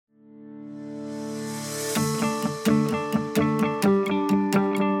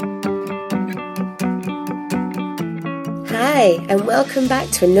Hi, and welcome back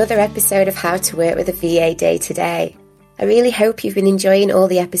to another episode of How to Work with a VA Day to Day. I really hope you've been enjoying all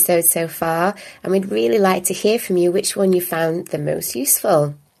the episodes so far, and we'd really like to hear from you which one you found the most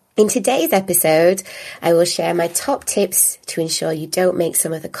useful. In today's episode, I will share my top tips to ensure you don't make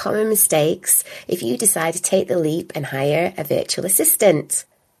some of the common mistakes if you decide to take the leap and hire a virtual assistant.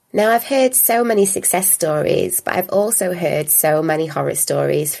 Now, I've heard so many success stories, but I've also heard so many horror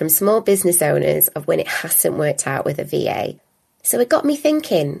stories from small business owners of when it hasn't worked out with a VA. So it got me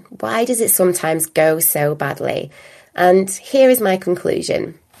thinking, why does it sometimes go so badly? And here is my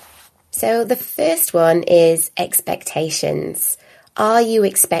conclusion. So the first one is expectations. Are you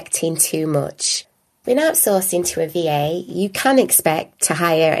expecting too much? When outsourcing to a VA, you can expect to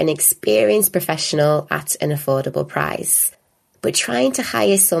hire an experienced professional at an affordable price. But trying to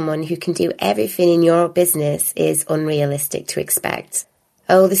hire someone who can do everything in your business is unrealistic to expect.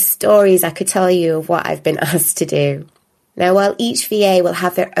 Oh, the stories I could tell you of what I've been asked to do. Now, while each VA will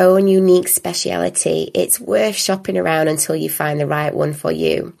have their own unique speciality, it's worth shopping around until you find the right one for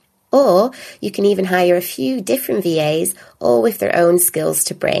you. Or you can even hire a few different VAs, all with their own skills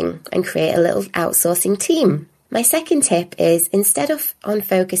to bring, and create a little outsourcing team. My second tip is, instead of on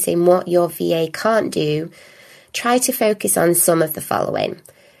focusing what your VA can't do, try to focus on some of the following.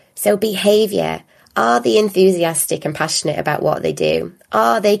 So behaviour. Are they enthusiastic and passionate about what they do?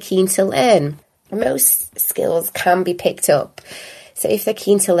 Are they keen to learn? Most skills can be picked up. So if they're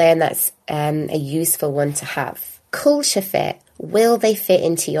keen to learn, that's a useful one to have. Culture fit. Will they fit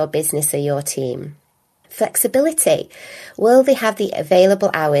into your business or your team? Flexibility. Will they have the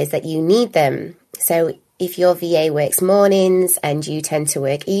available hours that you need them? So if your VA works mornings and you tend to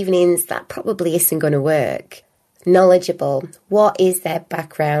work evenings, that probably isn't going to work. Knowledgeable. What is their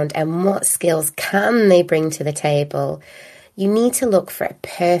background and what skills can they bring to the table? You need to look for a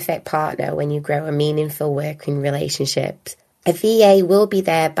perfect partner when you grow a meaningful working relationship. A VA will be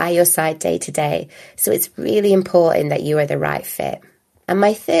there by your side day to day, so it's really important that you are the right fit. And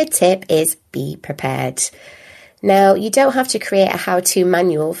my third tip is be prepared. Now, you don't have to create a how-to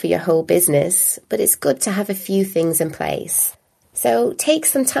manual for your whole business, but it's good to have a few things in place. So take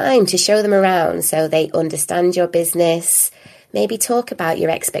some time to show them around so they understand your business. Maybe talk about your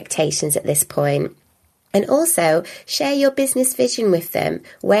expectations at this point. And also share your business vision with them.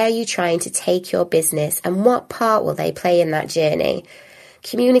 Where are you trying to take your business and what part will they play in that journey?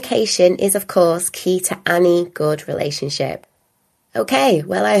 Communication is, of course, key to any good relationship. Okay,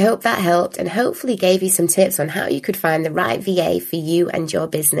 well, I hope that helped and hopefully gave you some tips on how you could find the right VA for you and your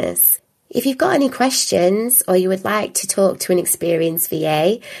business. If you've got any questions or you would like to talk to an experienced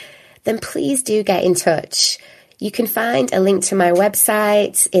VA, then please do get in touch. You can find a link to my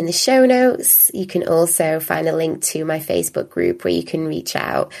website in the show notes. You can also find a link to my Facebook group where you can reach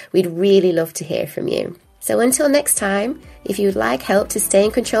out. We'd really love to hear from you. So until next time, if you would like help to stay in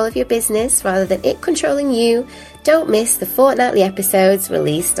control of your business rather than it controlling you, don't miss the fortnightly episodes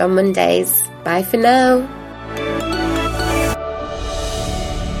released on Mondays. Bye for now.